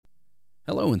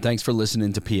Hello, and thanks for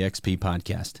listening to PXP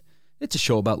Podcast. It's a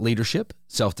show about leadership,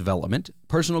 self-development,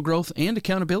 personal growth, and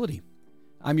accountability.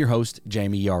 I'm your host,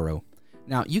 Jamie Yarrow.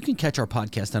 Now, you can catch our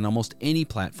podcast on almost any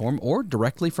platform or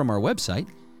directly from our website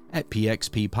at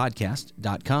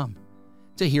pxppodcast.com.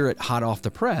 To hear it hot off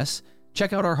the press,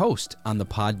 check out our host on the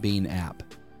Podbean app.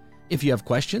 If you have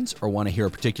questions or want to hear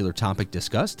a particular topic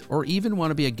discussed, or even want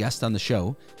to be a guest on the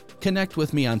show, connect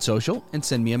with me on social and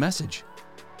send me a message.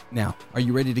 Now, are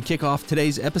you ready to kick off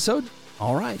today's episode?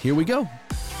 All right, here we go.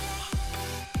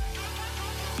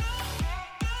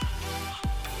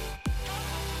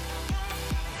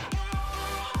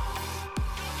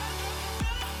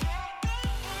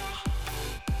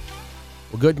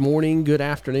 Well, good morning, good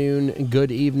afternoon,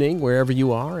 good evening, wherever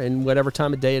you are and whatever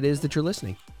time of day it is that you're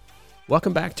listening.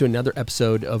 Welcome back to another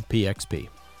episode of PXP.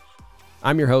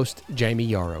 I'm your host, Jamie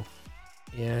Yarrow.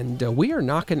 And we are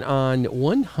knocking on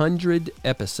 100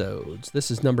 episodes.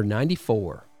 This is number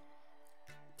 94.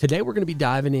 Today we're going to be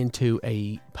diving into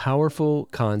a powerful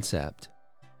concept,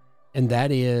 and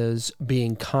that is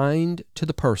being kind to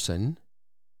the person,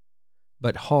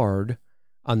 but hard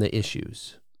on the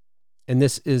issues. And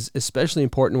this is especially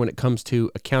important when it comes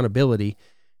to accountability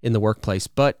in the workplace.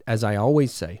 But as I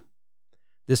always say,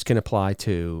 this can apply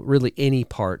to really any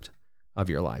part of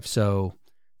your life. So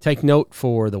take note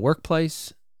for the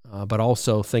workplace, but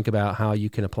also think about how you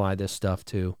can apply this stuff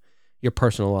to your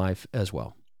personal life as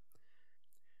well.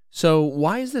 So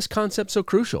why is this concept so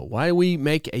crucial? Why do we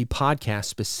make a podcast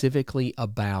specifically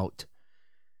about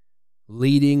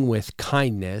leading with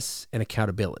kindness and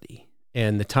accountability?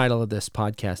 And the title of this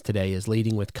podcast today is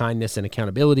Leading with Kindness and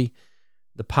Accountability,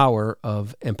 the Power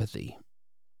of Empathy.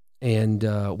 And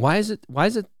why is it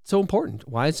so important?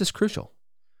 Why is this crucial?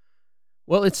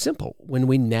 Well, it's simple. When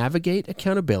we navigate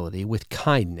accountability with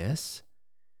kindness,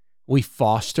 we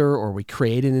foster or we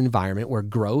create an environment where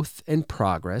growth and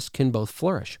progress can both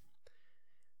flourish.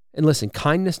 And listen,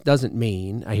 kindness doesn't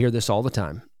mean, I hear this all the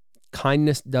time,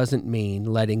 kindness doesn't mean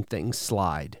letting things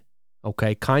slide.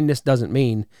 Okay? Kindness doesn't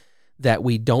mean that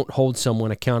we don't hold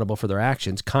someone accountable for their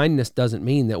actions. Kindness doesn't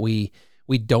mean that we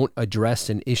don't address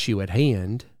an issue at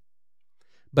hand,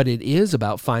 but it is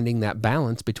about finding that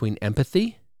balance between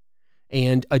empathy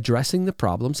and addressing the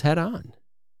problems head on.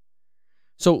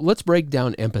 So let's break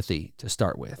down empathy to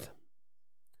start with.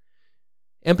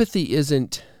 Empathy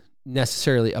isn't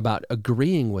necessarily about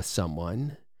agreeing with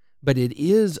someone, but it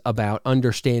is about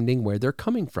understanding where they're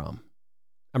coming from.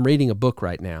 I'm reading a book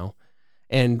right now,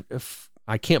 and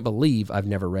I can't believe I've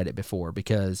never read it before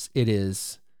because it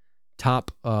is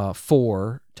top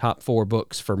four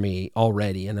books for me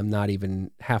already, and I'm not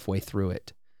even halfway through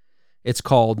it. It's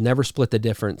called Never Split the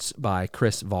Difference by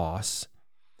Chris Voss.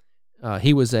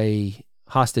 He was a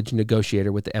hostage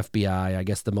negotiator with the FBI, I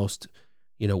guess the most,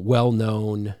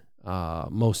 well-known,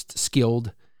 most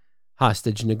skilled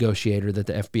hostage negotiator that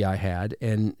the FBI had.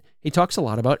 And he talks a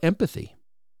lot about empathy.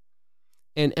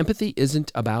 And empathy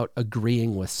isn't about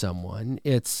agreeing with someone.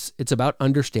 It's about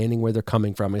understanding where they're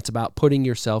coming from. It's about putting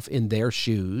yourself in their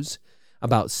shoes,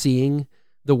 about seeing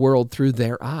the world through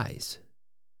their eyes.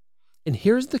 And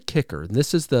here's the kicker.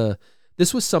 This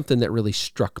was something that really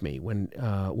struck me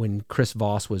when Chris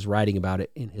Voss was writing about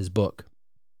it in his book.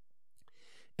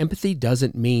 Empathy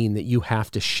doesn't mean that you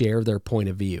have to share their point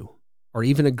of view or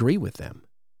even agree with them.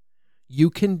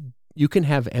 You can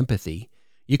have empathy.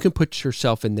 You can put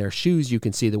yourself in their shoes. You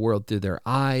can see the world through their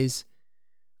eyes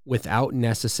without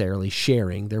necessarily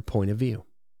sharing their point of view.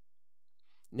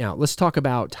 Now, let's talk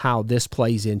about how this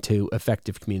plays into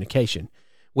effective communication,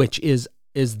 which is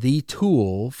the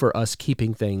tool for us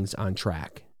keeping things on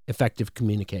track, effective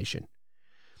communication.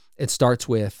 It starts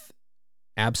with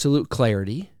absolute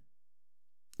clarity,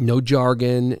 no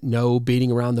jargon, no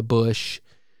beating around the bush,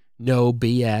 no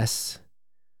BS,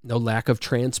 no lack of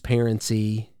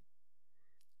transparency.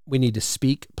 We need to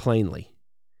speak plainly.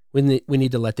 We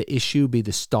need to let the issue be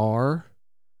the star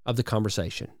of the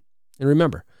conversation. And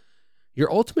remember, your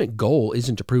ultimate goal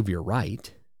isn't to prove you're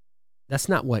right. That's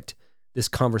not what this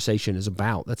conversation is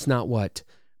about. That's not what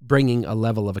bringing a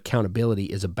level of accountability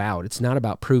is about. It's not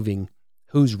about proving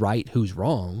who's right, who's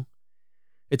wrong.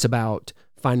 It's about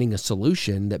finding a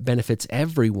solution that benefits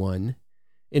everyone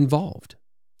involved.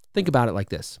 Think about it like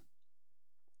this.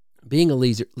 Being a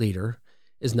leader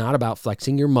is not about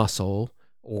flexing your muscle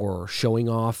or showing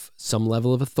off some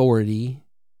level of authority.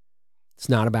 It's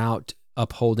not about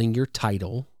upholding your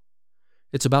title.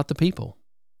 It's about the people.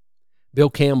 Bill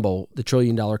Campbell, the $1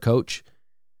 trillion coach,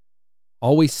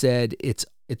 always said it's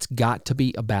got to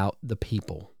be about the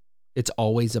people. It's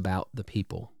always about the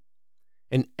people.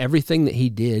 And everything that he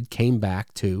did came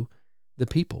back to the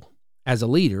people. As a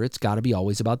leader, it's got to be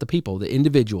always about the people, the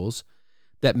individuals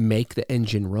that make the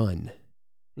engine run.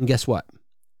 And guess what?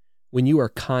 When you are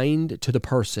kind to the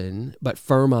person but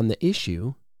firm on the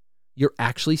issue, you're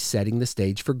actually setting the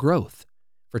stage for growth,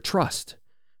 for trust,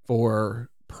 for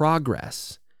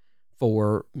progress,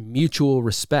 for mutual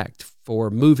respect, for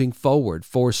moving forward,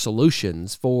 for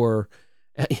solutions, the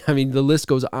list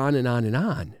goes on and on and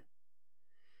on.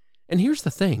 And here's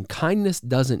the thing, kindness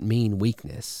doesn't mean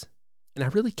weakness. And I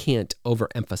really can't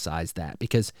overemphasize that,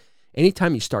 because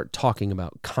anytime you start talking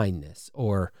about kindness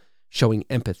or showing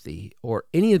empathy or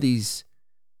any of these,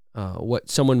 what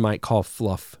someone might call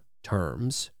fluff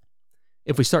terms,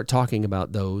 if we start talking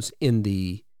about those in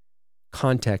the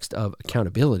context of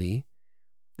accountability,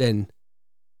 then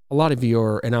a lot of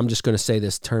and I'm just going to say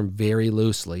this term very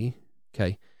loosely,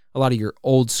 okay, a lot of your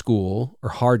old school or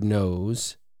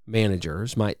hard-nosed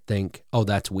managers might think, oh,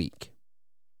 that's weak.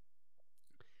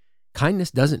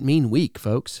 Kindness doesn't mean weak,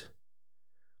 folks.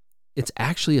 It's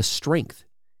actually a strength.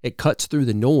 It cuts through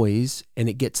the noise and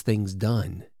it gets things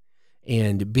done.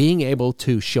 And being able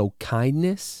to show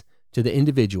kindness to the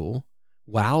individual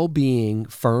while being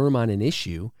firm on an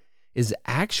issue is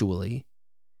actually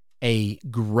a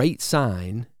great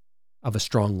sign of a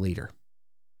strong leader.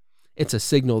 It's a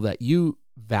signal that you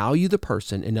value the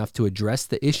person enough to address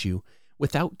the issue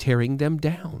without tearing them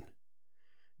down.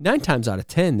 9 times out of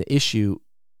 10, the issue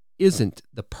isn't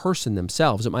the person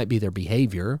themselves. It might be their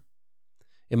behavior.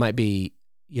 It might be,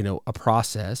 a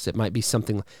process. It might be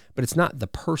something, but it's not the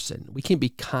person. We can be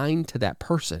kind to that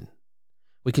person.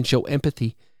 We can show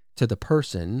empathy to the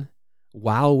person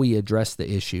while we address the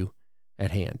issue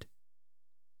at hand.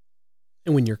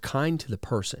 And when you're kind to the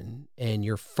person and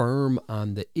you're firm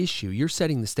on the issue, you're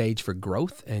setting the stage for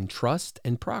growth and trust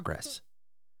and progress.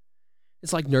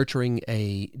 It's like nurturing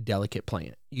a delicate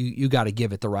plant. You got to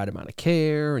give it the right amount of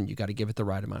care, and you got to give it the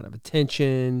right amount of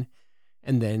attention,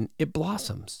 and then it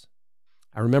blossoms.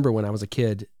 I remember when I was a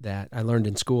kid that I learned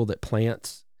in school that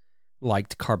plants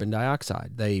liked carbon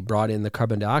dioxide. They brought in the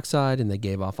carbon dioxide and they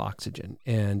gave off oxygen.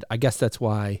 And I guess that's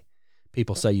why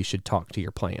people say you should talk to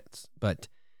your plants. But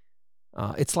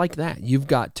it's like that. You've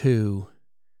got to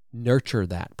nurture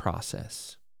that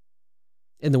process.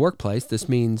 In the workplace, this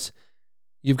means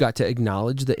you've got to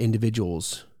acknowledge the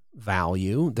individual's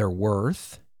value, their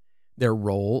worth, their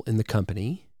role in the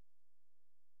company.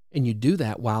 And you do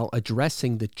that while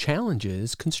addressing the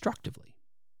challenges constructively.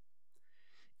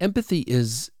 Empathy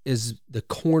is the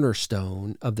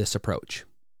cornerstone of this approach.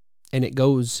 And it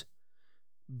goes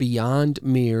beyond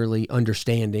merely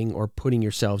understanding or putting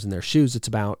yourselves in their shoes. It's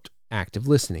about active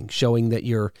listening, showing that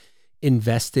you're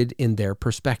invested in their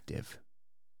perspective.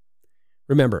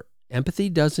 Remember, empathy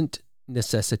doesn't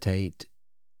necessitate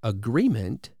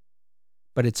agreement,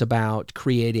 but it's about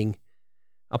creating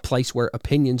a place where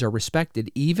opinions are respected,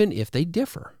 even if they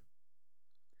differ.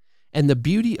 And the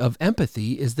beauty of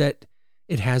empathy is that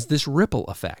it has this ripple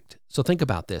effect. So think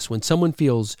about this. When someone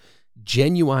feels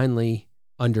genuinely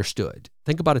understood,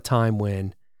 think about a time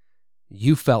when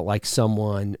you felt like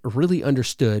someone really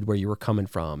understood where you were coming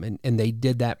from, and they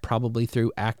did that probably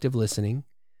through active listening.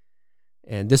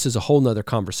 And this is a whole nother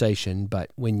conversation,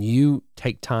 but when you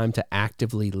take time to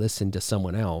actively listen to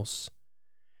someone else,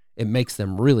 it makes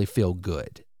them really feel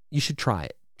good. You should try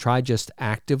it. Try just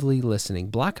actively listening.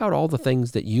 Block out all the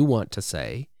things that you want to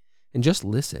say and just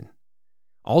listen.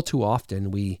 All too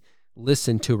often, we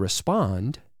listen to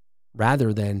respond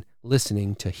rather than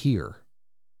listening to hear.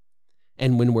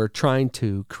 And when we're trying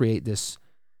to create this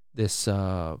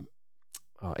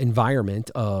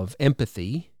environment of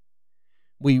empathy,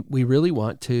 we really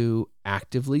want to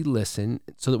actively listen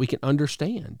so that we can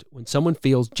understand. When someone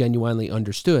feels genuinely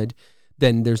understood,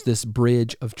 then there's this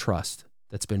bridge of trust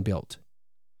that's been built.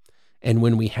 And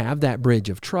when we have that bridge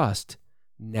of trust,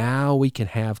 now we can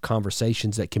have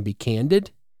conversations that can be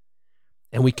candid,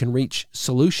 and we can reach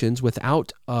solutions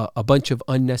without a bunch of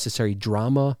unnecessary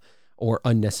drama or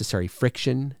unnecessary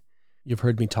friction. You've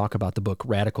heard me talk about the book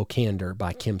Radical Candor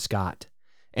by Kim Scott,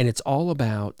 and it's all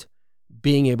about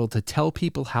being able to tell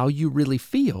people how you really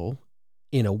feel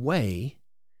in a way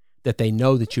that they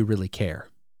know that you really care.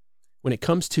 When it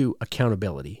comes to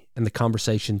accountability and the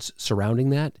conversations surrounding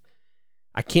that,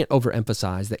 I can't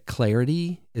overemphasize that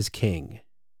clarity is king.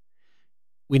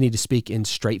 We need to speak in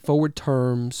straightforward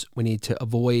terms. We need to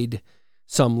avoid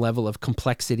some level of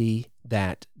complexity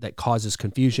that causes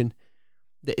confusion.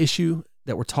 The issue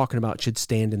that we're talking about should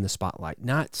stand in the spotlight,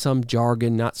 not some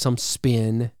jargon, not some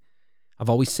spin. I've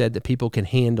always said that people can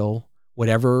handle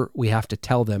whatever we have to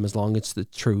tell them as long as it's the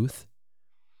truth.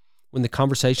 When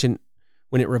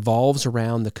it revolves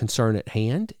around the concern at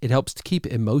hand, it helps to keep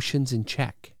emotions in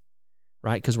check.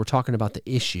 right? Because we're talking about the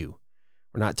issue.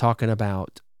 We're not talking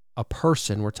about a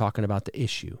person. We're talking about the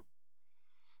issue.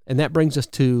 And that brings us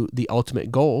to the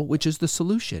ultimate goal, which is the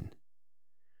solution.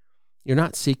 You're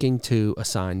not seeking to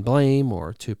assign blame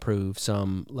or to prove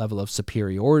some level of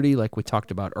superiority like we talked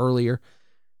about earlier.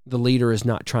 The leader is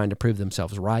not trying to prove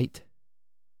themselves right.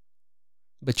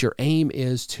 But your aim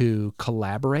is to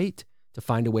collaborate, to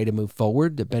find a way to move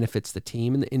forward that benefits the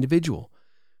team and the individual.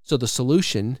 So the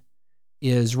solution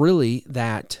is really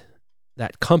that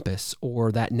compass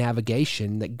or that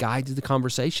navigation that guides the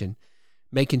conversation,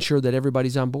 making sure that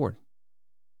everybody's on board.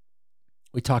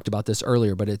 We talked about this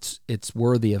earlier, but it's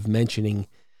worthy of mentioning.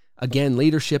 Again,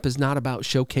 leadership is not about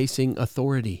showcasing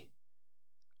authority.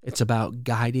 It's about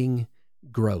guiding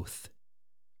growth.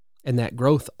 And that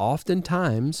growth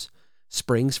oftentimes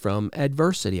springs from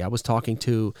adversity. I was talking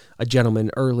to a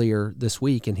gentleman earlier this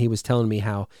week, and he was telling me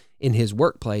how in his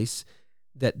workplace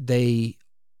that they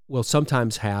will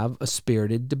sometimes have a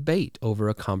spirited debate over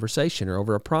a conversation or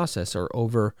over a process or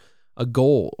over a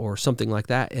goal or something like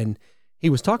that. And he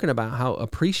was talking about how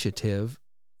appreciative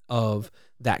of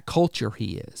that culture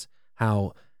he is,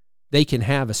 how they can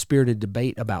have a spirited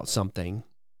debate about something,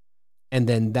 and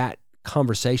then that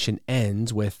conversation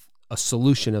ends with a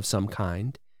solution of some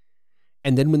kind.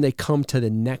 And then when they come to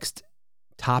the next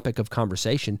topic of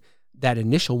conversation, that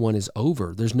initial one is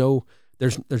over. There's no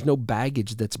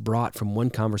baggage that's brought from one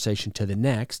conversation to the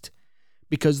next,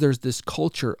 because there's this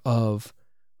culture of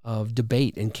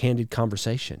debate and candid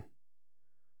conversation.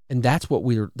 And that's what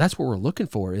we're looking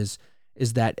for is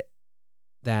that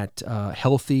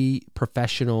healthy,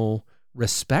 professional,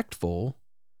 respectful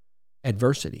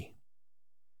adversity.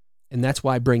 And that's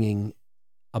why bringing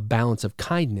a balance of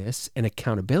kindness and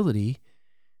accountability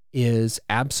is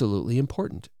absolutely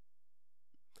important.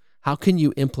 How can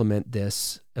you implement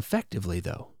this effectively,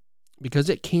 though? Because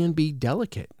it can be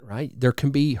delicate, right? There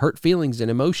can be hurt feelings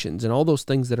and emotions and all those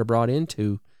things that are brought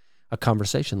into a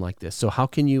conversation like this. So how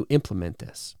can you implement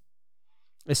this?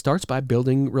 It starts by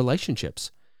building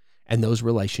relationships, and those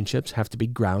relationships have to be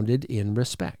grounded in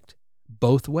respect,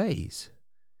 both ways,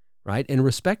 right? And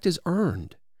respect is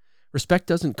earned. Respect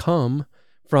doesn't come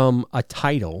from a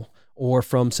title or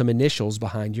from some initials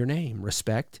behind your name.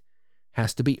 Respect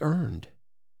has to be earned.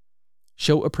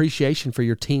 Show appreciation for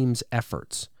your team's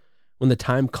efforts. When the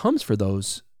time comes for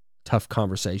those tough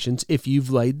conversations, if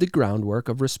you've laid the groundwork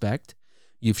of respect,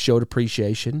 you've showed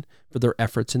appreciation for their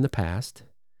efforts in the past,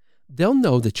 they'll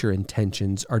know that your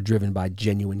intentions are driven by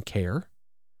genuine care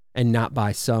and not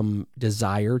by some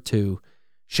desire to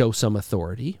show some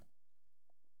authority.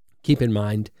 Keep in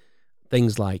mind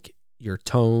things like your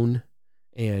tone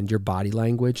and your body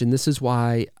language. And this is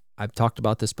why I've talked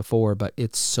about this before, but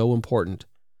it's so important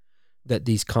that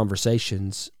these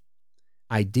conversations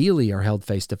ideally are held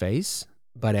face-to-face,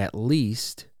 but at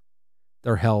least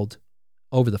they're held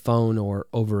over the phone or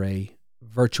over a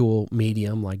virtual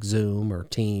medium like Zoom or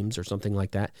Teams or something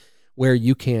like that, where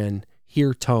you can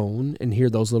hear tone and hear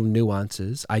those little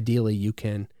nuances. Ideally, you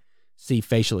can see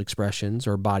facial expressions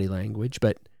or body language,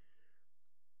 but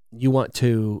you want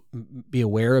to be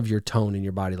aware of your tone and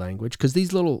your body language, because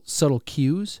these little subtle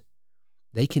cues,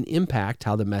 they can impact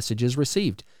how the message is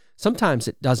received. Sometimes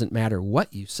it doesn't matter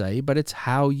what you say, but it's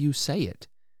how you say it.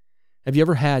 Have you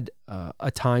ever had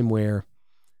a time where,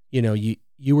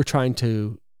 you were trying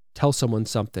to tell someone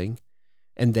something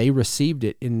and they received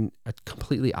it in a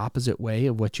completely opposite way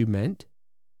of what you meant?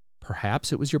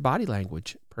 Perhaps it was your body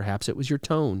language. Perhaps it was your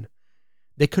tone.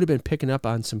 They could have been picking up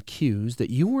on some cues that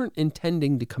you weren't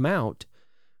intending to come out,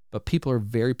 but people are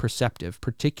very perceptive,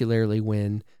 particularly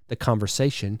when the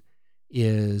conversation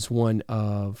is one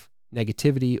of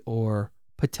negativity or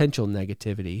potential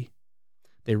negativity.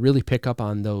 They really pick up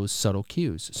on those subtle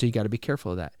cues. So you got to be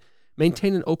careful of that.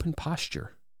 Maintain an open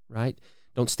posture, right?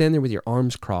 Don't stand there with your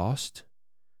arms crossed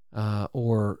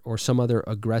or some other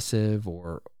aggressive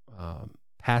or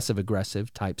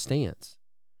passive-aggressive type stance.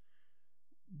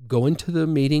 Go into the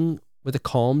meeting with a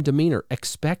calm demeanor,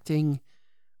 expecting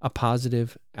a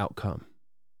positive outcome.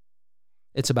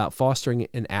 It's about fostering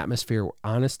an atmosphere where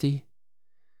honesty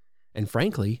and,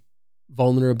 frankly,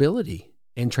 vulnerability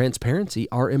and transparency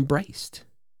are embraced.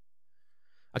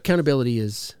 Accountability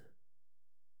is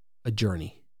a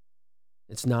journey.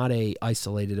 It's not an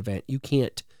isolated event. You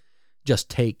can't just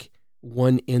take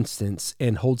one instance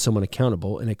and hold someone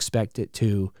accountable and expect it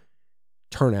to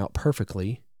turn out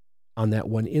perfectly on that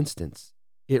one instance.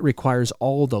 It requires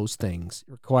all those things.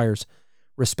 It requires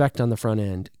respect on the front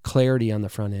end, clarity on the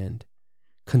front end,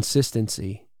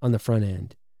 consistency on the front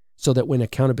end, so that when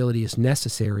accountability is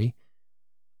necessary,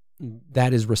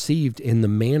 that is received in the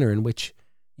manner in which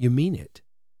you mean it.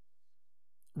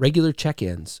 regular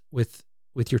check-ins with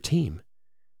your team.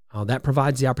 That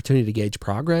provides the opportunity to gauge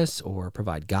progress or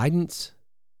provide guidance.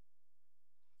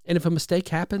 And if a mistake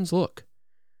happens, look,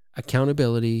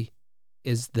 accountability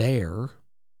is there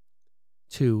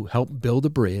to help build a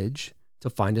bridge to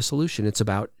find a solution. It's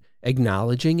about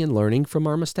acknowledging and learning from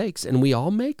our mistakes, and we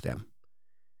all make them.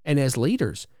 And as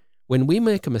leaders, when we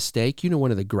make a mistake,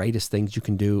 one of the greatest things you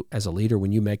can do as a leader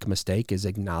when you make a mistake is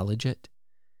acknowledge it.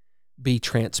 Be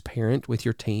transparent with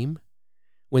your team.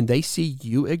 When they see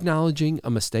you acknowledging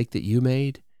a mistake that you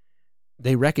made,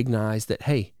 they recognize that,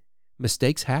 hey,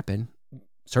 mistakes happen.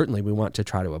 Certainly, we want to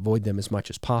try to avoid them as much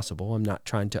as possible. I'm not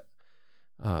trying to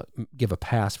give a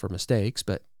pass for mistakes,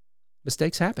 but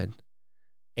mistakes happen.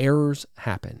 Errors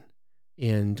happen.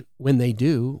 And when they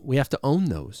do, we have to own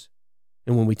those.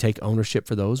 And when we take ownership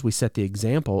for those, we set the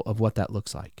example of what that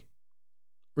looks like.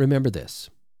 Remember this.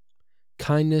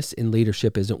 Kindness in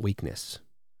leadership isn't weakness.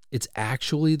 It's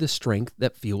actually the strength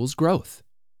that fuels growth.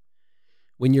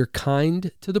 When you're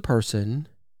kind to the person,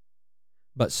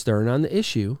 but stern on the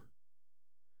issue,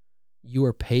 you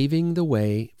are paving the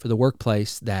way for the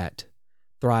workplace that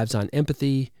thrives on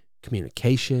empathy,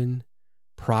 communication,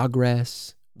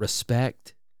 progress,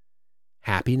 respect,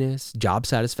 happiness, job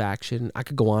satisfaction. I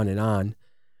could go on,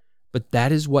 but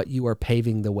that is what you are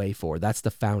paving the way for. That's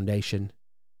the foundation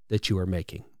that you are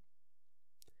making.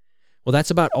 Well,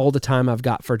 that's about all the time I've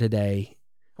got for today.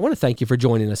 I want to thank you for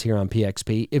joining us here on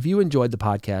PXP. If you enjoyed the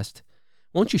podcast,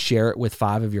 won't you share it with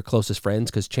 5 of your closest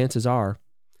friends? Because chances are,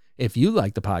 if you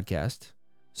like the podcast,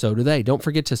 so do they. Don't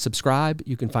forget to subscribe.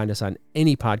 You can find us on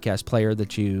any podcast player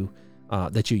that you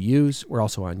use. We're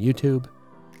also on YouTube.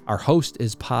 Our host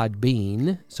is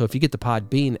Podbean. So if you get the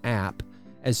Podbean app,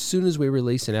 as soon as we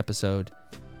release an episode,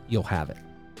 you'll have it.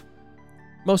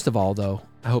 Most of all, though,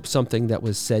 I hope something that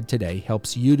was said today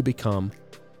helps you to become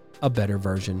a better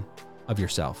version of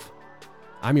yourself.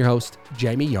 I'm your host,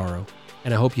 Jamie Yarrow,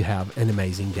 and I hope you have an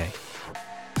amazing day.